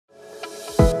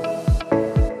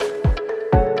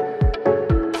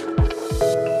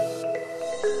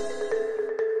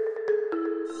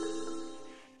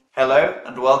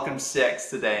welcome to CX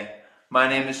Today. My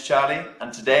name is Charlie,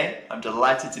 and today I'm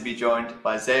delighted to be joined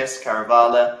by Zeus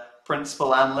Caravala,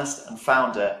 Principal Analyst and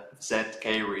Founder of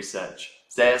ZK Research.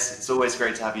 Zeus, it's always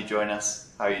great to have you join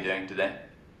us. How are you doing today?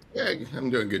 Yeah, I'm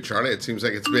doing good, Charlie. It seems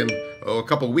like it's been a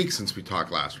couple of weeks since we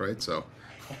talked last, right?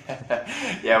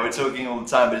 Yeah, we're talking all the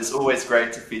time, but it's always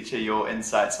great to feature your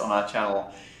insights on our channel.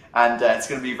 And it's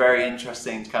going to be very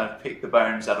interesting to kind of pick the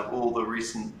bones out of all the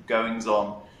recent goings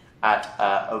on at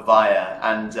Avaya.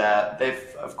 And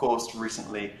they've, of course,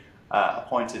 recently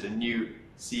appointed a new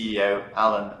CEO,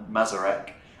 Alan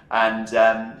Masarek. And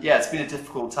yeah, it's been a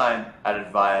difficult time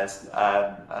at Avaya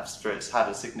after it's had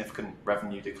a significant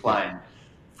revenue decline.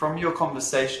 From your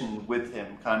conversation with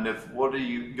him, kind of, what are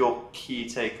your key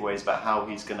takeaways about how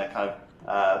he's going to kind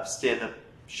of steer the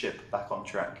ship back on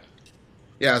track?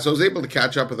 Yeah, so I was able to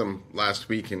catch up with him last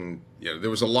week, and there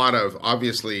was a lot of,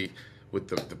 obviously, with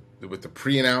the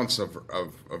pre-announce of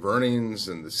earnings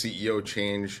and the CEO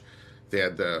change, they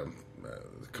had the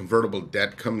convertible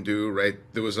debt come due, right?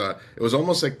 It was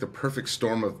almost like the perfect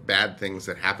storm of bad things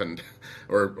that happened,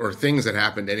 or things that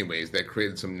happened anyways, that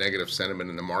created some negative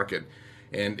sentiment in the market.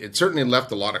 And it certainly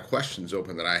left a lot of questions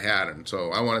open that I had, and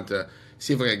so I wanted to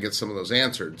see if I could get some of those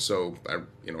answered. So I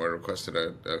requested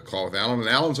a call with Alan, and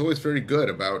Alan's always very good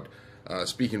about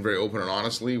speaking very open and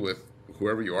honestly with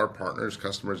whoever you are, partners,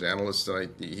 customers, analysts, and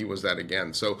he was that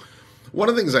again. So one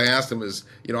of the things I asked him is,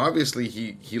 obviously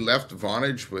he left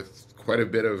Vonage with quite a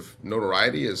bit of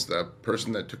notoriety as the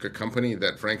person that took a company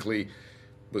that frankly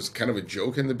was kind of a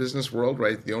joke in the business world,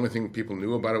 right? The only thing people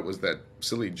knew about it was that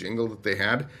silly jingle that they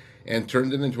had, and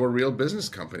turned it into a real business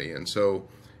company. And so,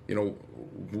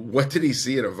 what did he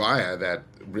see at Avaya that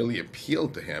really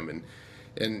appealed to him?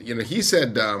 And he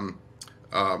said,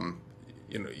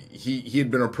 he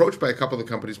had been approached by a couple of the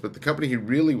companies, but the company he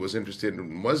really was interested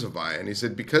in was Avaya. And he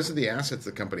said because of the assets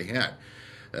the company had,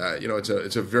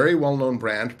 it's a very well-known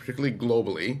brand, particularly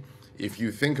globally. If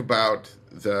you think about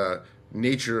the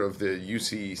nature of the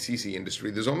UC/CC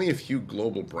industry, there's only a few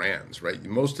global brands, right?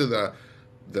 Most of the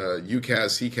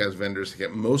UCaaS, CCaaS vendors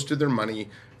get most of their money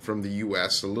from the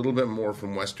US, a little bit more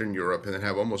from Western Europe, and then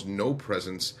have almost no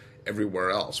presence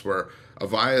everywhere else. Where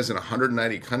Avaya is in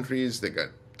 190 countries, they got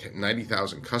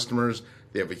 90,000 customers,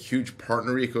 they have a huge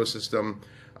partner ecosystem,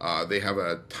 they have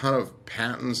a ton of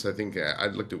patents. I think I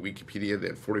looked at Wikipedia, they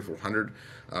had 4,400,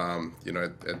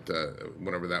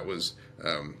 whenever that was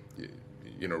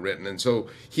written. And so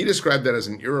he described that as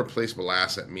an irreplaceable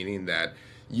asset, meaning that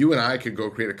you and I could go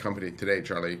create a company today,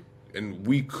 Charlie, and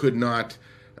we could not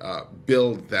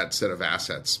build that set of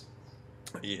assets,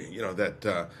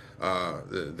 that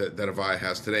Avaya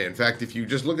has today. In fact, if you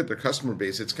just look at their customer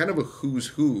base, it's kind of a who's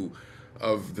who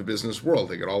of the business world.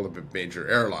 They got all the major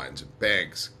airlines,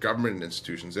 banks, government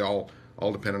institutions. They all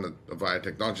depend on the Avaya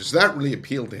technology. So that really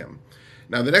appealed to him.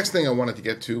 Now, the next thing I wanted to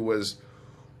get to was,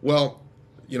 what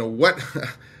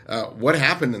what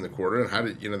happened in the quarter, and how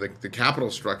did the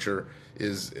capital structure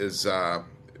is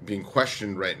being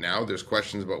questioned right now. There's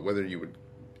questions about whether you would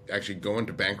actually go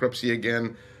into bankruptcy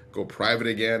again, go private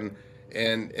again,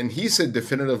 and he said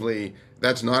definitively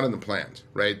that's not in the plans,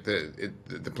 right?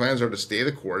 The plans are to stay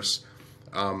the course.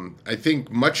 I think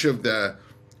much of the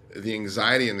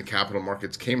anxiety in the capital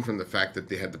markets came from the fact that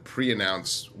they had to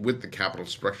pre-announce with the capital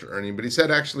structure earning. But he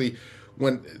said actually,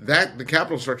 when the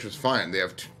capital structure is fine, they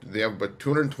have about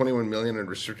 $221 million in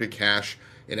restricted cash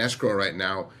in escrow right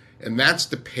now, and that's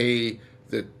to pay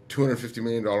the $250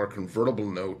 million convertible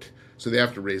note. So they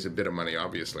have to raise a bit of money,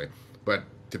 obviously, but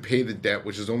to pay the debt,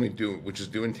 which is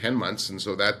due in 10 months, and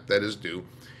so that is due.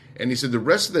 And he said the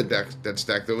rest of the debt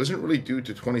stack, though, isn't really due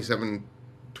to 2027,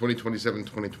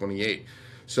 2028.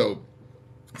 So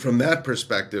from that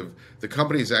perspective, the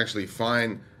company is actually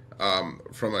fine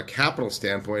from a capital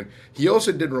standpoint. He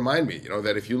also did remind me,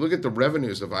 that if you look at the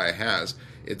revenues Avaya has,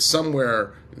 it's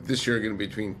somewhere this year going to be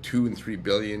between $2 and $3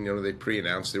 billion. They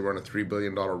pre-announced they were on a $3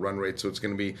 billion run rate, so it's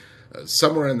going to be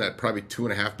somewhere in that probably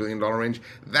 $2.5 billion range.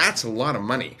 That's a lot of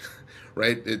money,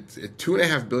 right?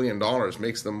 $2.5 billion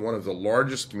makes them one of the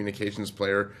largest communications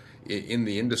player in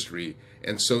the industry.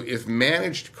 And so if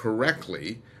managed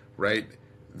correctly, right,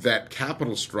 that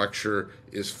capital structure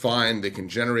is fine. They can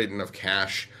generate enough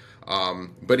cash.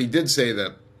 But he did say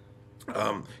that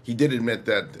he did admit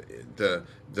that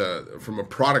from a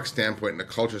product standpoint and a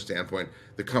culture standpoint,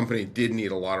 the company did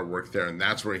need a lot of work there, and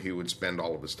that's where he would spend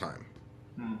all of his time.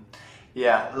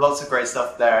 Yeah, lots of great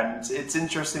stuff there, and it's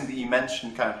interesting that you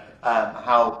mentioned kind of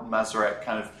how Masarek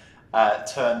kind of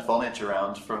turned Vonage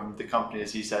around from the company,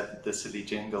 as you said, the silly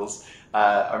jingles.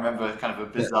 I remember kind of a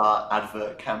bizarre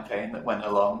advert campaign that went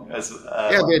along as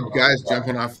Yeah, they had guys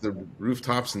jumping off the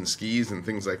rooftops and skis and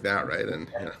things like that, right? And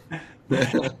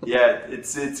yeah,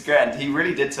 it's great, and he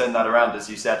really did turn that around, as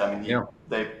you said. I mean, yeah,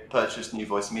 they purchased New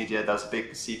Voice Media. That was a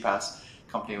big CPaaS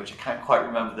company, which I can't quite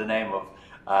remember the name of.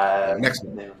 next The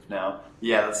one. name of now,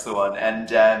 yeah, that's the one. And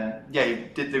yeah, he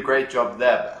did a great job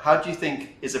there. But how do you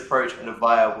think his approach at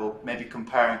Avaya will maybe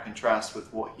compare and contrast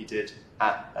with what he did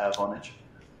at Vonage?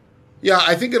 Yeah,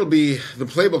 I think the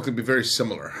playbook will be very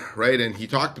similar, right? And he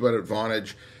talked about at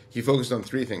Vonage, he focused on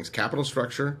three things: capital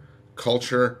structure,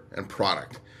 culture, and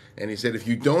product. And he said, if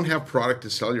you don't have product to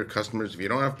sell your customers, if you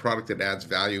don't have product that adds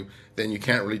value, then you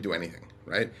can't really do anything,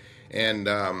 right? And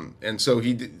so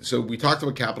so we talked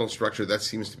about capital structure. That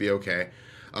seems to be okay,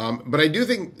 but I do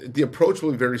think the approach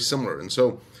will be very similar. And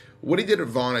so what he did at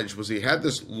Vonage was he had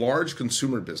this large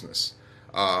consumer business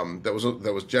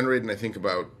that was generating, I think,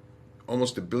 about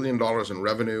almost $1 billion in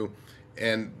revenue,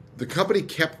 and the company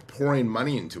kept pouring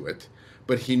money into it,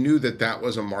 but he knew that that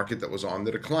was a market that was on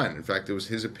the decline. In fact, it was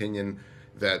his opinion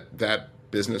that that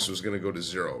business was going to go to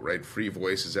zero, right? Free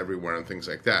voices everywhere and things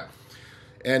like that.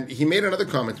 And he made another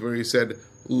comment where he said,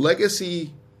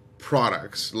 legacy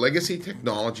products, legacy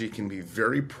technology can be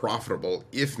very profitable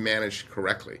if managed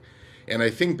correctly. And I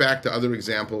think back to other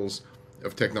examples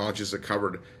of technologies that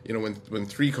covered, when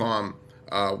 3Com,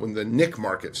 when the NIC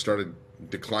market started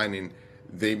declining,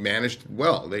 they managed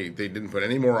well. They didn't put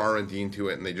any more R&D into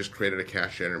it, and they just created a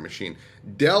cash generator machine.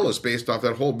 Dell is based off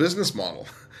that whole business model,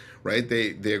 right?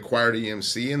 They acquired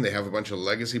EMC, and they have a bunch of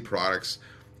legacy products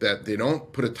that they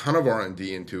don't put a ton of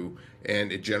R&D into,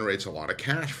 and it generates a lot of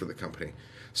cash for the company.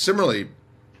 Similarly,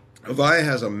 Avaya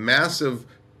has a massive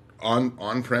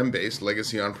on-prem base,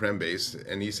 legacy on-prem base,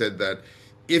 and he said that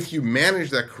if you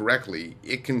manage that correctly,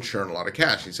 it can churn a lot of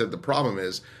cash. He said the problem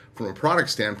is, from a product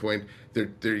standpoint, he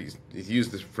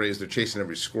used this phrase, they're chasing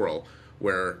every squirrel,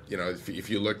 where, if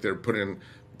you look, they're putting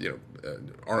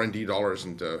R&D dollars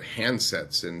into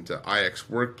handsets, into IX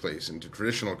Workplace, into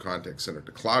traditional contact center,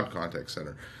 to cloud contact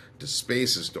center, to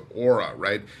Spaces, to Aura,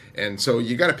 right? And so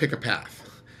you got to pick a path.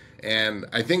 And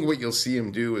I think what you'll see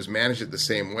him do is manage it the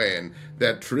same way. And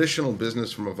that traditional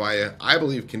business from Avaya, I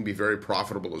believe, can be very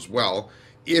profitable as well.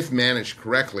 If managed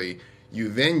correctly, you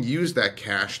then use that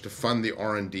cash to fund the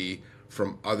R&D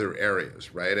from other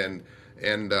areas, right? And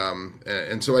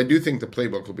so I do think the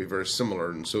playbook will be very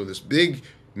similar. And so this big,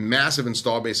 massive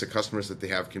install base of customers that they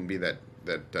have can be that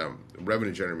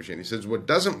revenue generating machine. He says what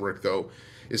doesn't work, though,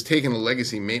 is taking a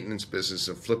legacy maintenance business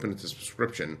and flipping it to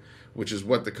subscription, which is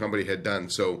what the company had done.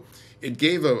 So it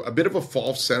gave a bit of a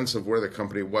false sense of where the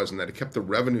company was, and that it kept the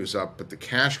revenues up, but the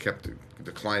cash kept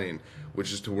declining,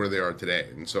 which is to where they are today.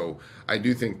 And so I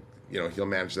do think he'll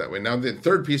manage that way. Now, the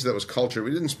third piece of that was culture.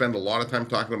 We didn't spend a lot of time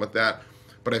talking about that,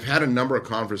 but I've had a number of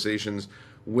conversations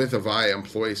with Avaya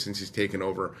employees since he's taken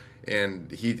over, and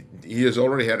he has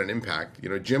already had an impact.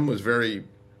 Jim was very,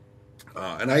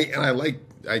 and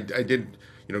I did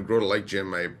grow to like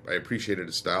Jim. I appreciated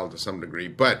his style to some degree,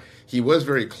 but he was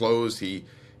very closed. He,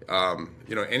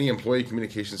 any employee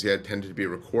communications he had tended to be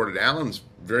recorded. Alan's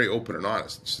very open and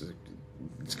honest.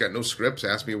 It's got no scripts.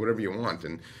 Ask me whatever you want,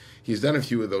 and he's done a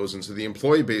few of those. And so the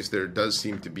employee base there does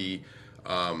seem to be,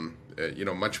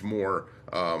 much more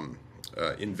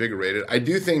invigorated. I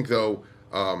do think, though,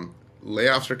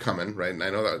 layoffs are coming, right? And I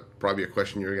know that's probably a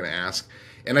question you're going to ask.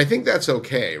 And I think that's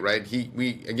okay, right? He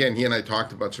and I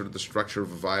talked about sort of the structure of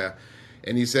Avaya,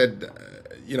 and he said,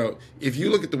 if you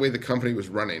look at the way the company was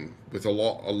running with a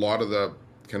lot of the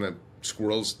kind of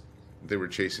squirrels they were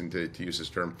chasing, to use his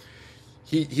term,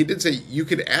 he did say you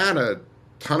could add a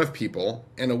ton of people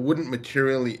and it wouldn't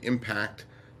materially impact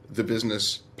the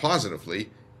business positively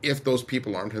if those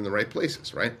people aren't in the right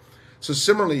places, right? So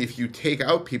similarly, if you take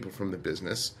out people from the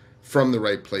business from the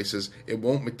right places, it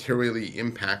won't materially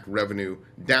impact revenue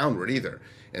downward either.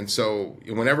 And so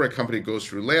whenever a company goes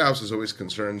through layoffs, there's always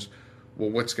concerns, well,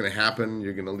 what's going to happen?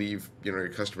 You're going to leave your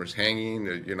customers hanging.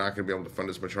 You're not going to be able to fund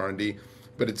as much R&D.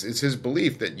 But it's his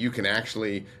belief that you can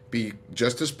actually be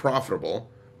just as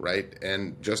profitable, right,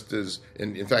 and just as,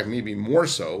 and in fact, maybe more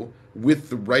so, with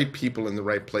the right people in the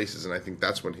right places. And I think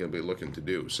that's what he'll be looking to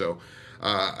do. So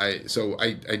I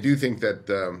do think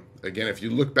that, again, if you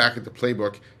look back at the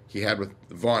playbook he had with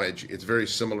Vonage, it's very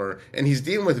similar, and he's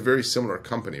dealing with a very similar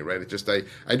company, right?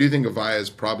 I do think Avaya is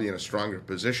probably in a stronger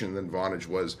position than Vonage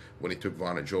was when he took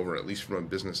Vonage over, at least from a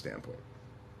business standpoint.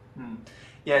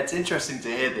 Yeah, it's interesting to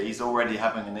hear that he's already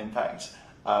having an impact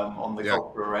on the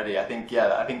culture already. I think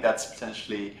that's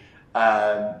potentially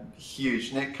huge,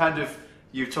 and it kind of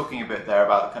you're talking a bit there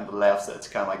about kind of the layoffs that are to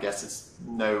come. I guess it's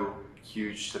no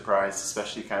huge surprise,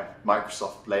 especially kind of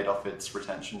Microsoft laid off its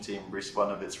retention team,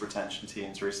 one of its retention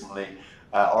teams recently.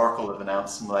 Oracle have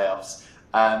announced some layoffs.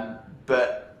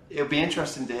 But it'll be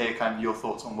interesting to hear kind of your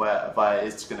thoughts on where Avaya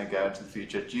is going to go into the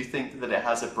future. Do you think that it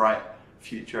has a bright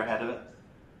future ahead of it?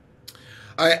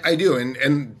 I do,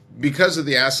 and because of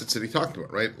the assets that he talked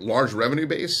about, right? Large revenue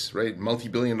base, right?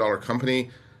 Multi-billion-dollar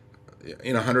company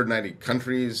in 190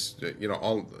 countries,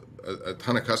 all a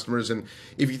ton of customers. And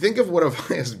if you think of what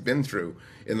Avaya has been through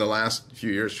in the last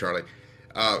few years, Charlie,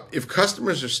 if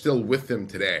customers are still with them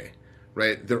today,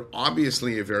 right? They're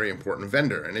obviously a very important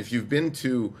vendor. And if you've been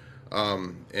to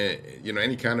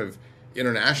any kind of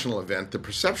international event, the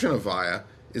perception of Avaya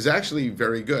is actually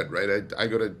very good, right? I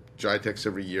go to GITEX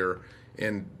every year,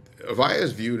 and Avaya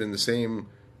is viewed in the same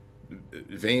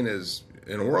vein as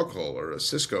an Oracle or a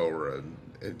Cisco or a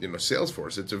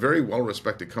Salesforce. It's a very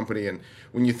well-respected company, and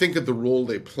when you think of the role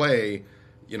they play,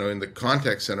 in the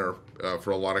contact center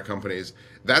for a lot of companies,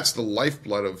 that's the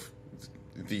lifeblood of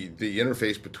the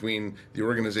interface between the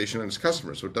organization and its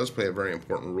customers. So it does play a very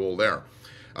important role there.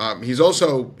 He's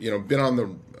also, been on the.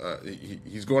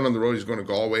 He's going on the road. He's going to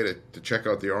Galway to check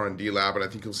out the R&D lab, and I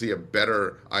think he'll see a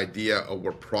better idea of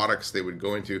what products they would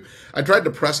go into. I tried to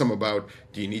press him about: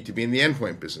 do you need to be in the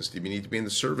endpoint business? Do you need to be in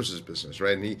the services business?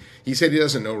 Right? And he said he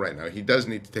doesn't know right now. He does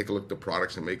need to take a look at the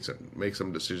products and make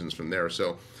some decisions from there.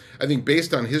 So, I think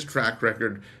based on his track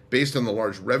record, based on the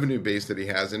large revenue base that he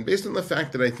has, and based on the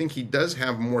fact that I think he does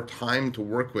have more time to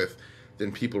work with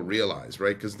than people realize,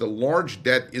 right? Because the large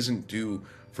debt isn't due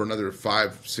for another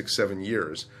 5, 6, 7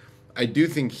 years. I do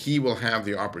think he will have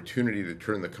the opportunity to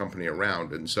turn the company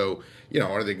around. And so,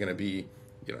 are they going to be,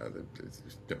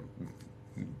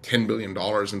 $10 billion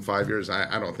in 5 years?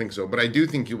 I don't think so. But I do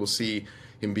think you will see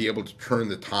him be able to turn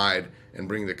the tide and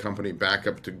bring the company back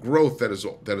up to growth that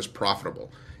is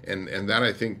profitable. And that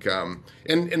I think,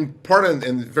 and part of,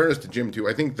 in fairness to Jim too,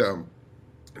 I think the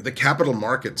capital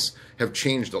markets have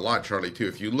changed a lot, Charlie, too.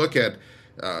 If you look at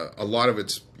a lot of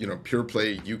its, pure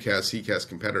play UCaaS, CCaaS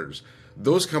competitors,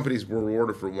 those companies were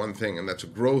rewarded for one thing, and that's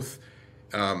growth,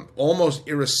 almost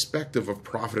irrespective of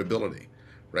profitability,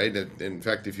 right? In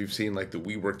fact, if you've seen like the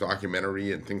WeWork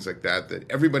documentary and things like that, that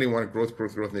everybody wanted growth,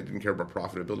 and they didn't care about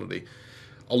profitability.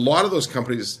 A lot of those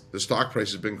companies, the stock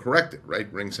price has been corrected,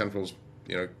 right? RingCentral's,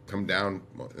 come down,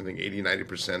 I think 80,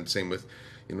 90%. Same with,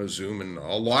 Zoom, and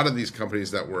a lot of these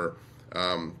companies that were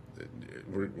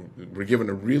given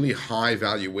a really high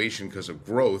valuation because of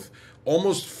growth,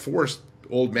 almost forced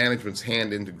old management's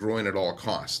hand into growing at all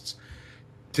costs.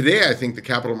 Today, I think the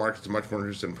capital markets are much more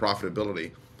interested in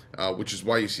profitability, which is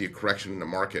why you see a correction in the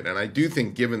market. And I do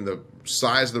think, given the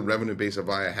size of the revenue base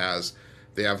Avaya has,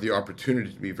 they have the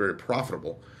opportunity to be very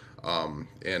profitable.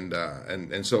 And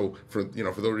so for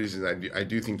those reasons, I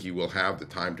do think he will have the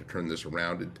time to turn this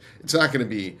around. It's not going to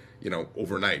be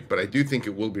overnight, but I do think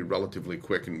it will be relatively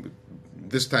quick. And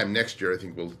this time next year, I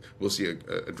think we'll see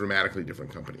a dramatically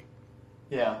different company.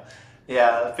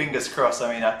 Yeah, fingers crossed.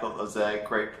 I mean, I thought that was a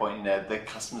great point. The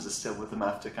customers are still with them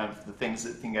after kind of the things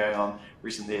that have been going on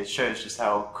recently. It shows just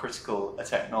how critical a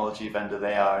technology vendor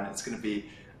they are, and it's going to be.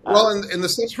 Well, and the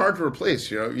stuff's hard to replace.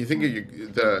 You think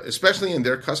especially in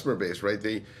their customer base, right?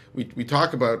 We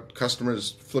talk about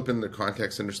customers flipping their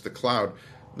contact centers to the cloud.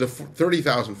 The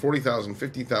 30,000, 40,000,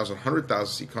 50,000, 100,000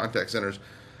 seat contact centers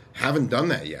haven't done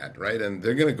that yet, right? And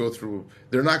they're going to go through.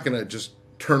 They're not going to just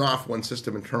turn off one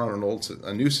system and turn on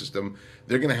a new system.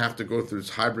 They're going to have to go through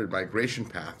this hybrid migration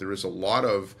path. There is a lot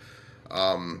of,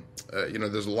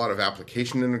 there's a lot of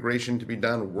application integration to be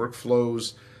done,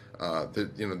 workflows.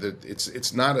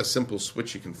 It's not a simple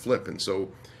switch you can flip. And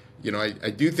so, I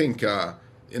do think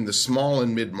in the small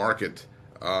and mid market,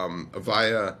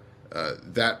 Avaya,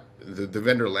 that the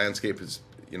vendor landscape has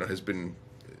been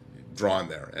drawn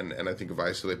there, and I think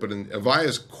Avaya still. But in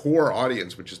Avaya's core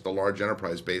audience, which is the large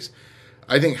enterprise base,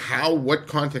 I think what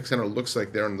contact center looks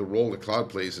like there and the role that cloud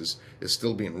plays is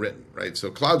still being written, right?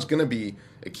 So cloud's going to be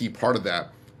a key part of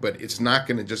that, but it's not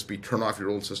going to just be turn off your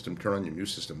old system, turn on your new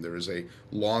system. There is a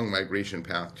long migration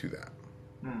path to that.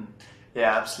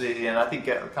 Yeah, absolutely. And I think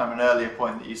kind of an earlier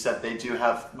point that you said, they do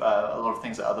have a lot of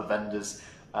things that other vendors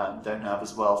don't have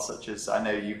as well, such as, I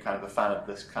know you're kind of a fan of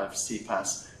this kind of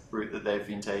CPaaS route that they've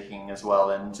been taking as well,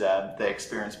 and the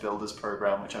Experience Builders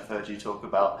program, which I've heard you talk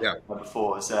about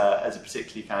before, as a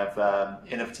particularly kind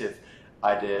of innovative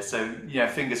idea. So,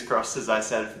 fingers crossed, as I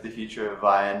said, for the future of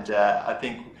Avaya, and I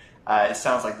think it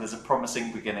sounds like there's a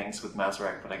promising beginnings with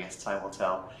Mazurek, but I guess time will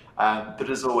tell. But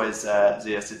as always,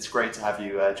 Zeus, it's great to have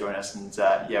you join us, and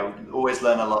we always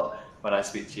learn a lot when I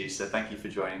speak to you, so thank you for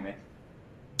joining me.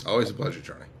 Always a pleasure,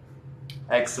 Charlie.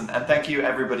 Excellent. And thank you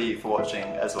everybody for watching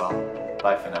as well.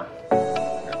 Bye for now.